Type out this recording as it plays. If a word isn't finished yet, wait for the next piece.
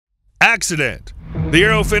Accident. The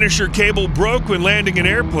aero finisher cable broke when landing an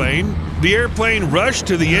airplane. The airplane rushed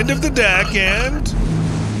to the end of the deck and...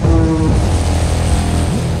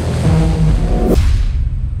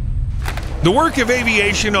 The work of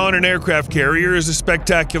aviation on an aircraft carrier is a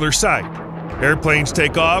spectacular sight. Airplanes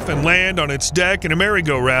take off and land on its deck in a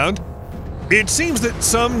merry-go-round. It seems that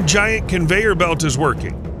some giant conveyor belt is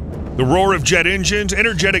working. The roar of jet engines,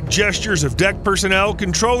 energetic gestures of deck personnel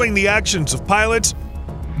controlling the actions of pilots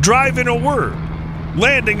drive in a word.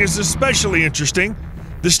 Landing is especially interesting.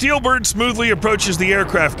 The Steelbird smoothly approaches the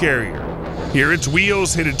aircraft carrier. Here its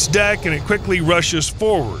wheels hit its deck and it quickly rushes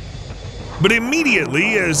forward. But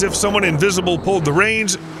immediately, as if someone invisible pulled the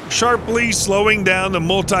reins, sharply slowing down the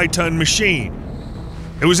multi-ton machine.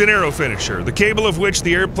 It was an aero finisher, the cable of which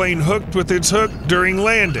the airplane hooked with its hook during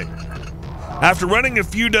landing. After running a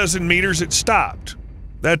few dozen meters, it stopped.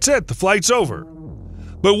 That's it, the flight's over.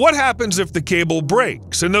 But what happens if the cable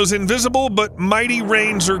breaks and those invisible but mighty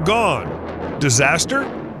reins are gone? Disaster?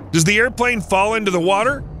 Does the airplane fall into the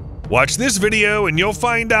water? Watch this video and you'll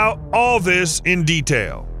find out all this in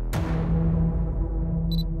detail.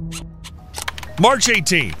 March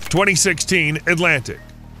 18, 2016, Atlantic.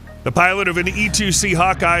 The pilot of an E-2C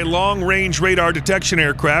Hawkeye long-range radar detection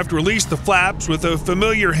aircraft released the flaps with a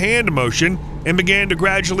familiar hand motion and began to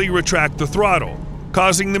gradually retract the throttle,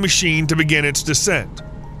 causing the machine to begin its descent.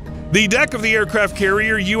 The deck of the aircraft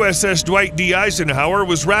carrier USS Dwight D. Eisenhower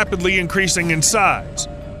was rapidly increasing in size.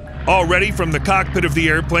 Already from the cockpit of the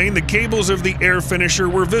airplane, the cables of the air finisher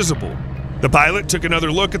were visible. The pilot took another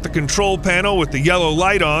look at the control panel with the yellow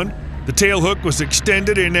light on. The tail hook was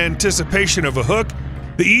extended in anticipation of a hook.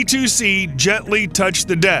 The E-2C gently touched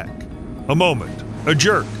the deck. A moment, a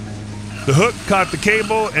jerk. The hook caught the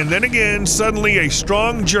cable, and then again, suddenly a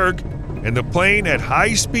strong jerk, and the plane at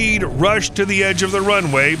high speed rushed to the edge of the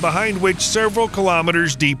runway, behind which several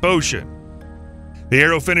kilometers deep ocean. The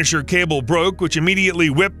aero finisher cable broke, which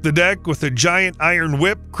immediately whipped the deck with a giant iron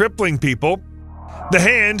whip, crippling people. The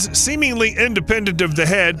hands, seemingly independent of the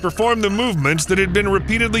head, performed the movements that had been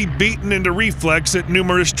repeatedly beaten into reflex at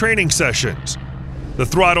numerous training sessions. The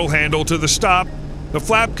throttle handle to the stop, the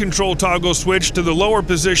flap control toggle switch to the lower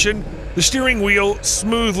position, the steering wheel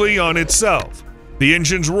smoothly on itself. The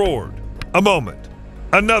engines roared. A moment.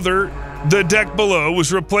 Another. The deck below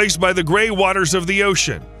was replaced by the gray waters of the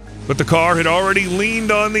ocean, but the car had already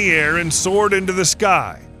leaned on the air and soared into the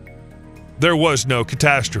sky. There was no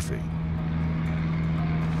catastrophe.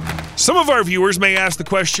 Some of our viewers may ask the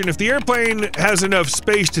question, if the airplane has enough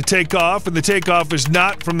space to take off and the takeoff is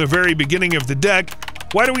not from the very beginning of the deck,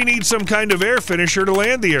 why do we need some kind of air finisher to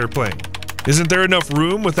land the airplane? Isn't there enough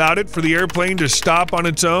room without it for the airplane to stop on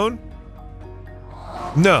its own?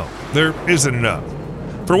 No, there isn't enough.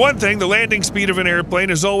 For one thing, the landing speed of an airplane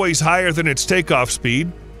is always higher than its takeoff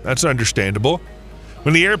speed. That's understandable.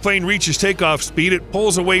 When the airplane reaches takeoff speed, it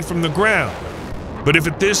pulls away from the ground. But if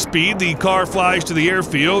at this speed the car flies to the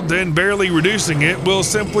airfield, then barely reducing it will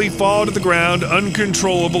simply fall to the ground,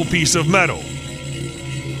 uncontrollable piece of metal.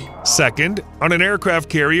 Second, on an aircraft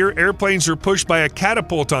carrier, airplanes are pushed by a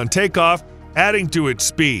catapult on takeoff, adding to its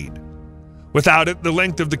speed. Without it, the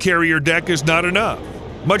length of the carrier deck is not enough,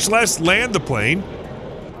 much less land the plane.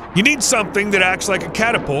 You need something that acts like a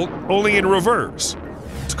catapult, only in reverse.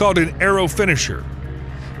 It's called an aero finisher.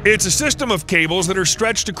 It's a system of cables that are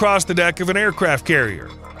stretched across the deck of an aircraft carrier.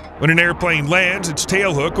 When an airplane lands, its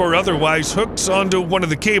tail hook or otherwise hooks onto one of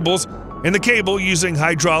the cables, and the cable, using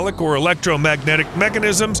hydraulic or electromagnetic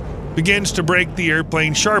mechanisms, begins to brake the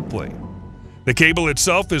airplane sharply. The cable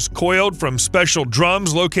itself is coiled from special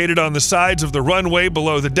drums located on the sides of the runway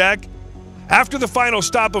below the deck. After the final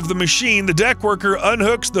stop of the machine, the deck worker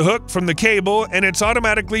unhooks the hook from the cable and it's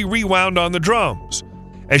automatically rewound on the drums.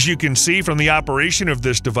 As you can see from the operation of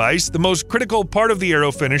this device, the most critical part of the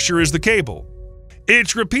aero finisher is the cable.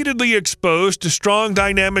 It's repeatedly exposed to strong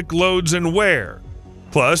dynamic loads and wear.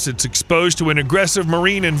 Plus, it's exposed to an aggressive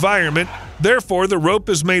marine environment, therefore the rope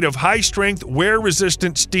is made of high-strength,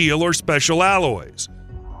 wear-resistant steel or special alloys.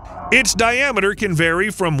 Its diameter can vary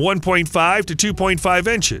from 1.5 to 2.5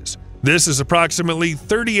 inches. This is approximately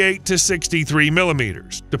 38 to 63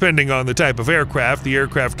 millimeters, depending on the type of aircraft the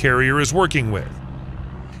aircraft carrier is working with.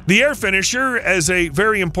 The air finisher, as a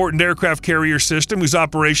very important aircraft carrier system whose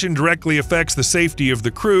operation directly affects the safety of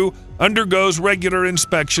the crew, undergoes regular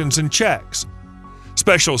inspections and checks.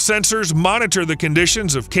 Special sensors monitor the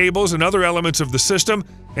conditions of cables and other elements of the system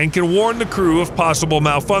and can warn the crew of possible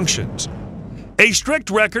malfunctions. A strict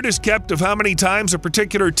record is kept of how many times a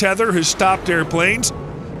particular tether has stopped airplanes.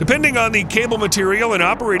 Depending on the cable material and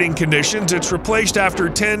operating conditions, it's replaced after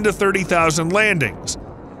 10 to 30,000 landings.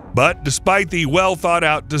 But despite the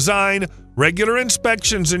well-thought-out design, regular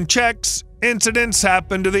inspections and checks, incidents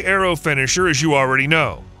happen to the aero finisher, as you already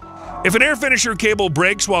know. If an air finisher cable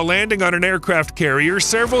breaks while landing on an aircraft carrier,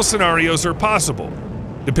 several scenarios are possible,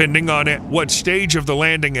 depending on at what stage of the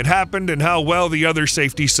landing it happened and how well the other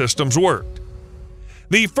safety systems worked.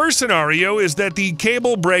 The first scenario is that the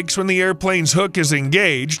cable breaks when the airplane's hook is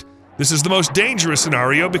engaged. This is the most dangerous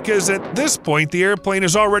scenario because at this point the airplane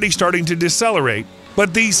is already starting to decelerate,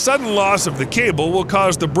 but the sudden loss of the cable will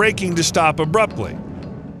cause the braking to stop abruptly.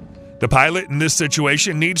 The pilot in this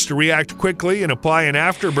situation needs to react quickly and apply an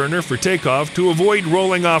afterburner for takeoff to avoid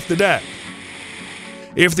rolling off the deck.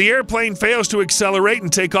 If the airplane fails to accelerate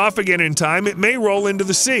and take off again in time, it may roll into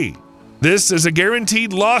the sea. This is a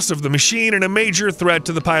guaranteed loss of the machine and a major threat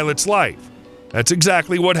to the pilot's life. That's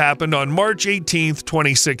exactly what happened on March 18,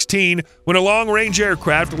 2016, when a long-range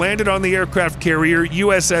aircraft landed on the aircraft carrier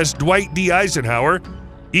USS Dwight D. Eisenhower,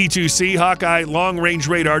 E-2C Hawkeye long-range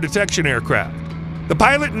radar detection aircraft. The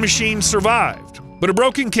pilot and machine survived, but a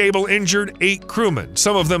broken cable injured 8 crewmen,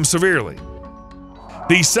 some of them severely.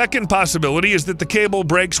 The second possibility is that the cable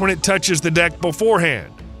breaks when it touches the deck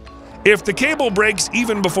beforehand. If the cable breaks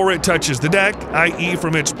even before it touches the deck, i.e.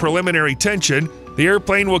 from its preliminary tension, the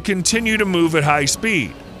airplane will continue to move at high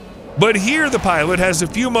speed. But here the pilot has a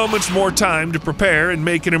few moments more time to prepare and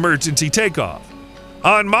make an emergency takeoff.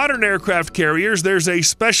 On modern aircraft carriers, there's a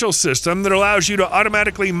special system that allows you to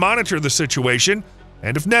automatically monitor the situation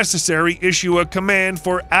and, if necessary, issue a command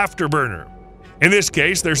for afterburner. In this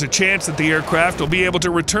case, there's a chance that the aircraft will be able to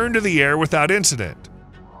return to the air without incident.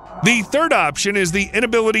 The third option is the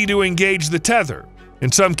inability to engage the tether.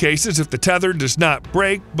 In some cases, if the tether does not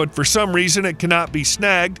break, but for some reason it cannot be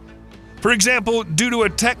snagged, for example, due to a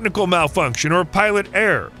technical malfunction or pilot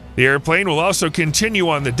error, the airplane will also continue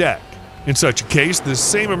on the deck. In such a case, the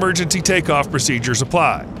same emergency takeoff procedures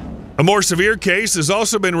apply. A more severe case has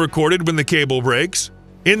also been recorded when the cable breaks.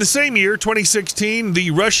 In the same year, 2016,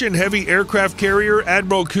 the Russian heavy aircraft carrier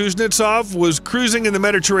Admiral Kuznetsov was cruising in the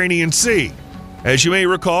Mediterranean Sea. As you may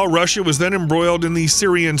recall, Russia was then embroiled in the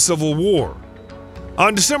Syrian civil war.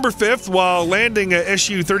 On December 5th, while landing a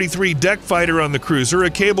Su-33 deck fighter on the cruiser, a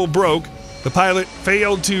cable broke, the pilot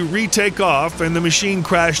failed to retake off, and the machine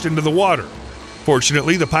crashed into the water.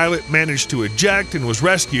 Fortunately, the pilot managed to eject and was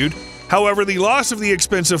rescued. However, the loss of the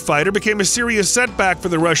expensive fighter became a serious setback for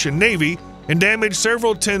the Russian Navy and damaged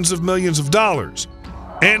several tens of millions of dollars.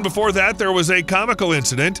 And before that, there was a comical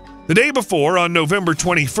incident. The day before, on November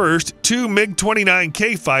 21st, 2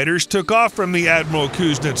 MiG-29K fighters took off from the Admiral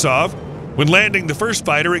Kuznetsov. When landing the first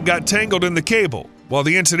fighter, it got tangled in the cable. While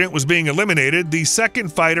the incident was being eliminated, the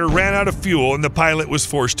second fighter ran out of fuel and the pilot was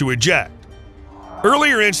forced to eject.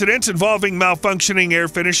 Earlier incidents involving malfunctioning air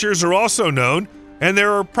finishers are also known, and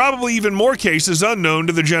there are probably even more cases unknown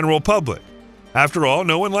to the general public. After all,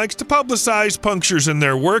 no one likes to publicize punctures in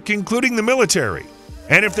their work, including the military.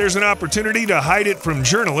 And if there's an opportunity to hide it from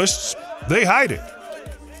journalists, they hide it.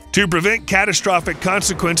 To prevent catastrophic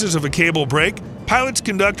consequences of a cable break, pilots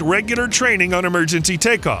conduct regular training on emergency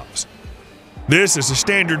takeoffs. This is a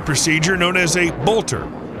standard procedure known as a bolter,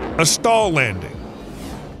 a stall landing.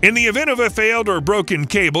 In the event of a failed or broken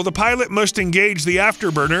cable, the pilot must engage the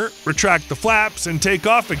afterburner, retract the flaps, and take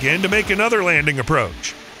off again to make another landing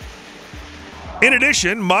approach. In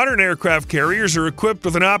addition, modern aircraft carriers are equipped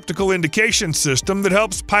with an optical indication system that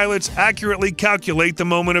helps pilots accurately calculate the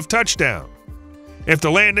moment of touchdown. If the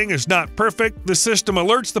landing is not perfect, the system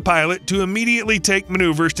alerts the pilot to immediately take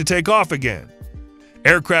maneuvers to take off again.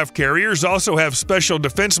 Aircraft carriers also have special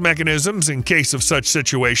defense mechanisms in case of such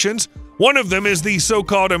situations. One of them is the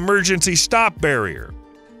so-called emergency stop barrier.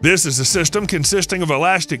 This is a system consisting of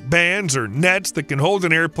elastic bands or nets that can hold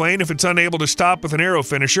an airplane if it's unable to stop with an aero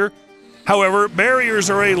finisher. However,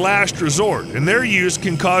 barriers are a last resort, and their use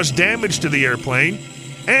can cause damage to the airplane.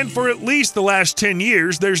 And for at least the last 10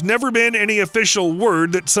 years, there's never been any official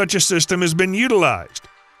word that such a system has been utilized.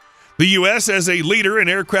 The U.S., as a leader in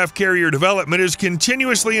aircraft carrier development, is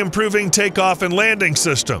continuously improving takeoff and landing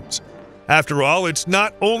systems. After all, it's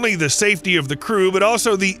not only the safety of the crew, but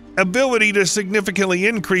also the ability to significantly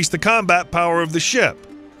increase the combat power of the ship.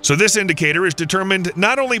 So this indicator is determined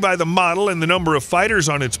not only by the model and the number of fighters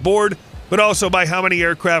on its board, but also by how many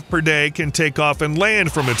aircraft per day can take off and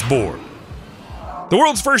land from its board. The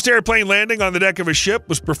world's first airplane landing on the deck of a ship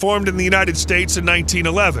was performed in the United States in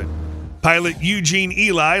 1911. Pilot Eugene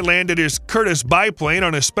Ely landed his Curtiss biplane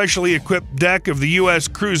on a specially equipped deck of the U.S.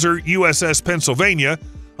 cruiser USS Pennsylvania,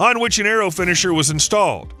 on which an aero finisher was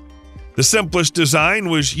installed. The simplest design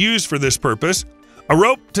was used for this purpose, a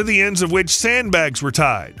rope to the ends of which sandbags were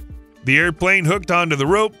tied. The airplane hooked onto the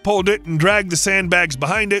rope, pulled it, and dragged the sandbags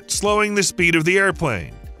behind it, slowing the speed of the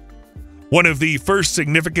airplane. One of the first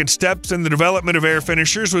significant steps in the development of air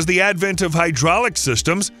finishers was the advent of hydraulic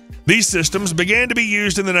systems. These systems began to be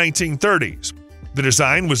used in the 1930s. The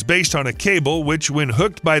design was based on a cable which, when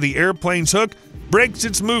hooked by the airplane's hook, breaks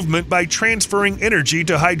its movement by transferring energy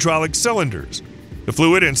to hydraulic cylinders. The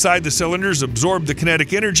fluid inside the cylinders absorbed the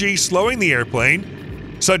kinetic energy, slowing the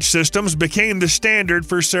airplane. Such systems became the standard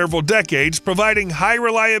for several decades, providing high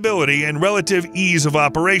reliability and relative ease of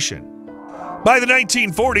operation. By the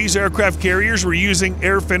 1940s, aircraft carriers were using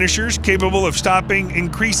air finishers capable of stopping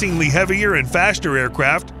increasingly heavier and faster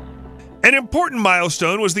aircraft. An important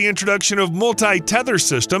milestone was the introduction of multi-tether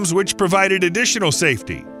systems, which provided additional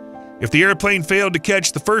safety. If the airplane failed to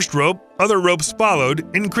catch the first rope, other ropes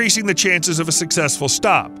followed, increasing the chances of a successful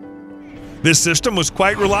stop. This system was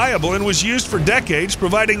quite reliable and was used for decades,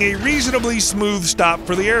 providing a reasonably smooth stop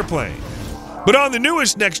for the airplane. But on the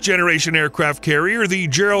newest next-generation aircraft carrier, the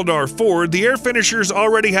Gerald R. Ford, the air finishers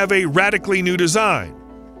already have a radically new design.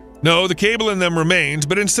 No, the cable in them remains,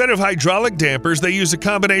 but instead of hydraulic dampers, they use a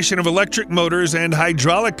combination of electric motors and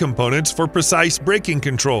hydraulic components for precise braking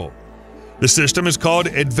control. The system is called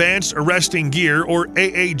Advanced Arresting Gear, or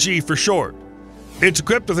AAG for short. It's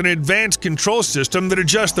equipped with an advanced control system that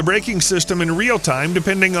adjusts the braking system in real time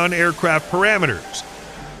depending on aircraft parameters.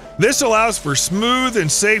 This allows for smooth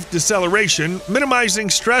and safe deceleration,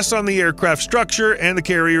 minimizing stress on the aircraft structure and the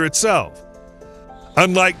carrier itself.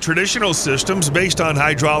 Unlike traditional systems based on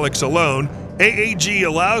hydraulics alone, AAG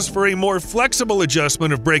allows for a more flexible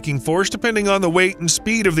adjustment of braking force depending on the weight and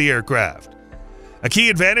speed of the aircraft. A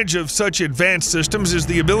key advantage of such advanced systems is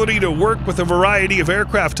the ability to work with a variety of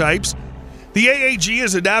aircraft types. The AAG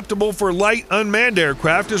is adaptable for light unmanned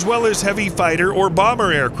aircraft as well as heavy fighter or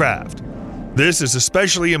bomber aircraft. This is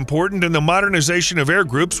especially important in the modernization of air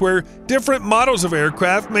groups where different models of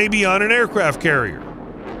aircraft may be on an aircraft carrier.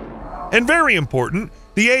 And very important,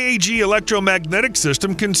 the AAG electromagnetic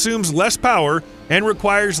system consumes less power and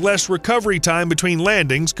requires less recovery time between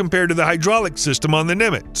landings compared to the hydraulic system on the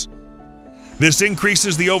Nimitz. This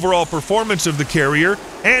increases the overall performance of the carrier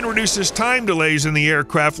and reduces time delays in the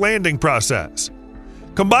aircraft landing process.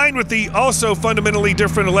 Combined with the also fundamentally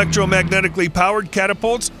different electromagnetically powered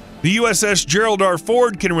catapults, the USS Gerald R.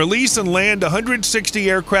 Ford can release and land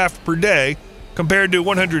 160 aircraft per day compared to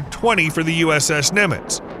 120 for the USS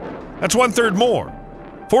Nimitz. That's one-third more.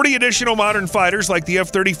 40 additional modern fighters like the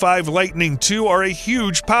F-35 Lightning II are a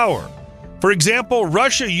huge power. For example,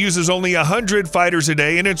 Russia uses only 100 fighters a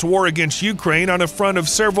day in its war against Ukraine on a front of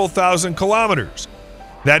several thousand kilometers.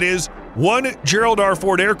 That is, one Gerald R.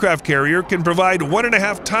 Ford aircraft carrier can provide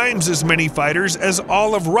 1.5 times as many fighters as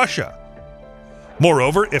all of Russia.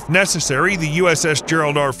 Moreover, if necessary, the USS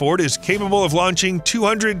Gerald R. Ford is capable of launching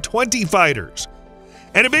 220 fighters.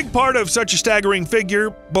 And a big part of such a staggering figure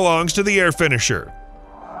belongs to the air finisher.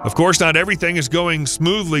 Of course, not everything is going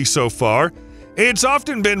smoothly so far. It's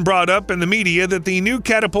often been brought up in the media that the new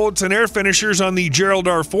catapults and air finishers on the Gerald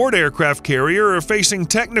R. Ford aircraft carrier are facing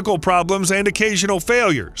technical problems and occasional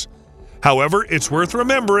failures. However, it's worth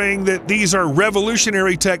remembering that these are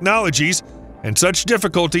revolutionary technologies, and such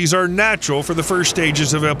difficulties are natural for the first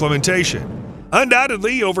stages of implementation.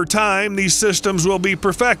 Undoubtedly, over time, these systems will be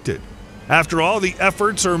perfected. After all, the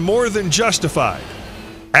efforts are more than justified.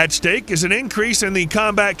 At stake is an increase in the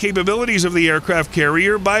combat capabilities of the aircraft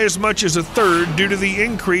carrier by as much as a third due to the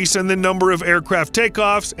increase in the number of aircraft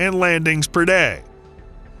takeoffs and landings per day.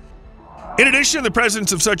 In addition, the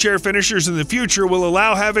presence of such air finishers in the future will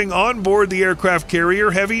allow having on board the aircraft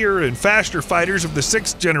carrier heavier and faster fighters of the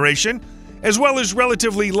 6th generation, as well as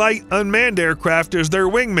relatively light unmanned aircraft as their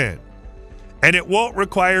wingmen. And it won't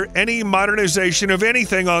require any modernization of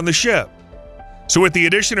anything on the ship. So with the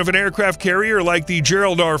addition of an aircraft carrier like the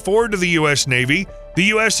Gerald R. Ford to the U.S. Navy, the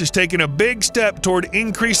U.S. has taken a big step toward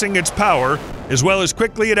increasing its power, as well as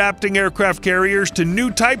quickly adapting aircraft carriers to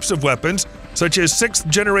new types of weapons, such as 6th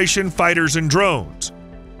generation fighters and drones.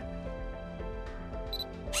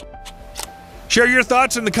 Share your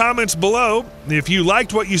thoughts in the comments below. If you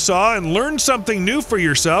liked what you saw and learned something new for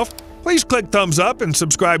yourself, please click thumbs up and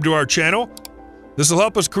subscribe to our channel. This will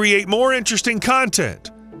help us create more interesting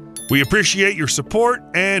content. We appreciate your support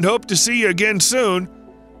and hope to see you again soon.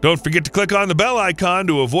 Don't forget to click on the bell icon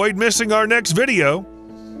to avoid missing our next video.